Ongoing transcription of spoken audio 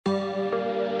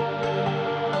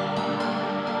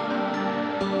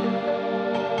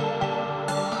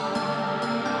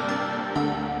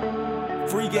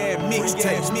Big-ass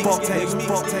mixtapes.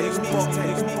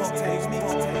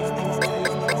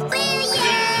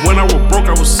 When I was broke,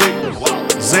 I was sick.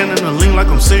 Xan in the lean like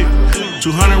I'm sick.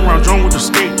 200 round drum with the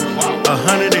stick.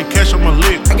 100 in cash on my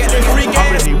lick.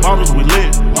 Poppin' these bottles, we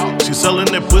lit. She sellin'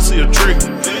 that pussy a trick.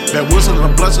 That whistle a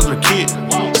blessing a kid.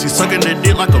 She suckin' that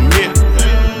dick like a mitt.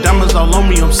 Diamonds all on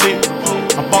me, I'm sick.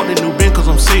 I bought that new bin cause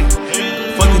I'm sick.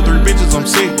 Fucking 3 bitches, I'm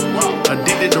sick.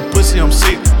 Addicted to pussy, I'm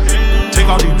sick. Take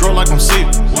all these drugs like I'm sick.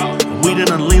 Weed in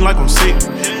the lean like I'm sick.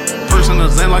 Person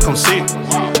of Xan like I'm sick.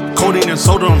 Codeine and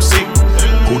soda, I'm sick.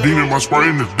 Codeine in my spray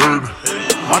in the dirt.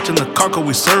 Watching the car cause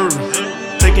we serving.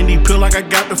 Taking these pills like I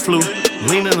got the flu.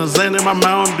 Leaning a Xan in my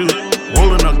Mountain Dew.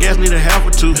 Rolling up gas, need a half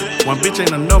or two. One bitch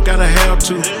ain't enough, gotta have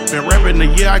two. Been rapping a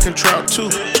year, I can trap two.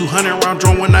 200 round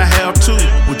drum when I have two.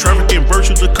 We trafficking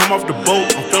virtues to come off the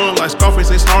boat. I'm feeling like Scarface,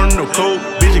 they snoring no coke.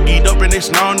 Bitches geeked up and they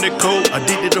snoring their coke.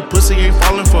 Addicted to pussy, ain't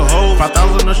falling for hoes.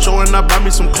 5,000 a show and I buy me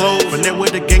some clothes. But that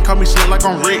with the gang, call me slick like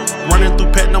I'm Rick. Running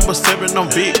through pet number 7, I'm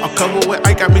big. I'm covered with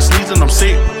ice, got me sneezing, I'm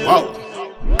sick. Whoa.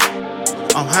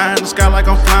 I'm high in the sky like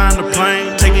I'm flying the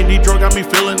plane. Taking these drugs got me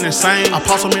feeling insane. I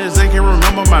pop so many Xan, can't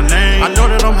remember my name. I know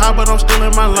that I'm high, but I'm still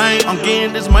in my lane. I'm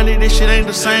getting this money, this shit ain't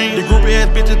the same. The groupie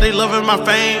ass bitches, they loving my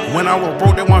fame. When I was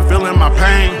broke, they weren't feeling my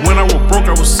pain. When I was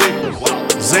broke, I was sick.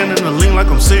 Xan in the lean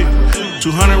like I'm sick.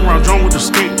 200 round drum with the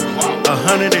stick.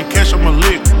 100 in cash on my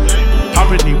lick.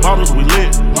 Poppin' these bottles, we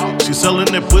lit. She sellin'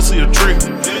 that pussy a trick.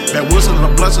 That whistle a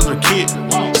blessing a kid.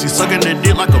 She suckin' that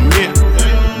dick like a mitt.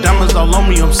 Diamonds all on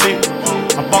me, I'm sick.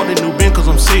 I bought that new bin cause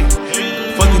I'm sick.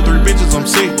 Fucking 3 bitches, I'm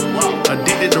sick.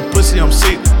 Addicted to pussy, I'm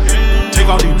sick. Take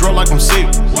all these drugs like I'm sick.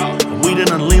 Weed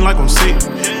in the lean like I'm sick.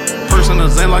 Person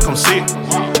of Xan like I'm sick.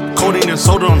 Codeine and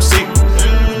soda, I'm sick.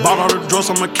 Bought all the drugs,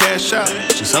 I'ma cash out.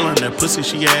 She sellin' that pussy,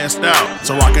 she assed out.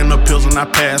 So rockin' the pills and I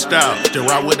passed out. Still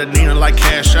ride with the Nina like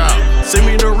cash out. Send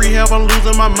me to rehab, I'm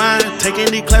losing my mind. Taking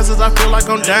these classes, I feel like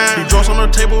I'm dying. These drugs on the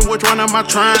table, which one am I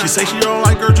trying? She say she don't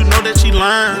like her, you know that she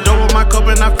lying. Double my cup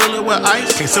and I fill it with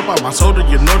ice. Can't sip out my soda,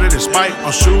 you know that it's spite.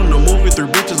 I'm shooting the movie, 3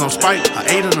 bitches, I'm spite. I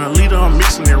ate in a liter, I'm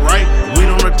mixing it right.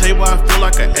 Weed on the table, I feel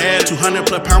like an ad. 200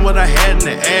 plus pound what I had in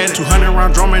the ad. 200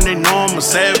 round drum and they know I'm a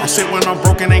savage. I'm sick when I'm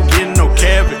broken, ain't getting no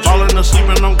cabbage. Falling asleep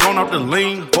and I'm going off the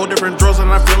lean. 4 different drugs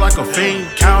and I feel like a fiend.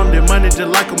 Counting money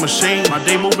just like a machine. My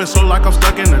day moving so like I'm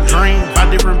stuck in a dream.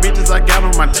 5 different bitches I got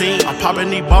on my team. I'm popping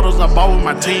these bottles I bought with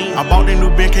my team. I bought the new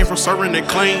bin, came from serving it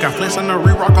clean. Got flex on the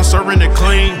re-rock, I'm serving it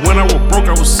clean. When I was broke,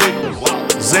 I was sick.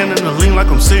 Xan in the lean like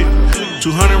I'm sick.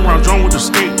 200 round drum with the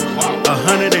stick.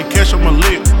 100 in cash on my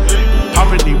lick.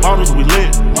 Popping these bottles, we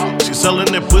lit. She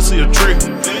sellin' that pussy a trick.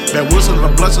 That whistle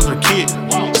a blessing a kid.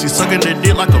 She suckin' that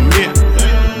dick like a mitt.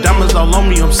 Diamonds all on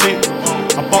me, I'm sick.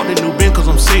 I bought that new bin cause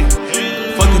I'm sick.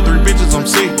 Fucking 3 bitches, I'm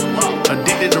sick.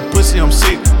 Addicted to pussy, I'm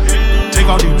sick. Take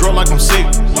all these drugs like I'm sick.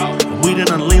 Weed in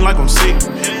the lean like I'm sick.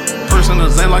 Person of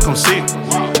Xan like I'm sick.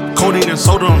 Codeine and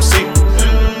soda, I'm sick.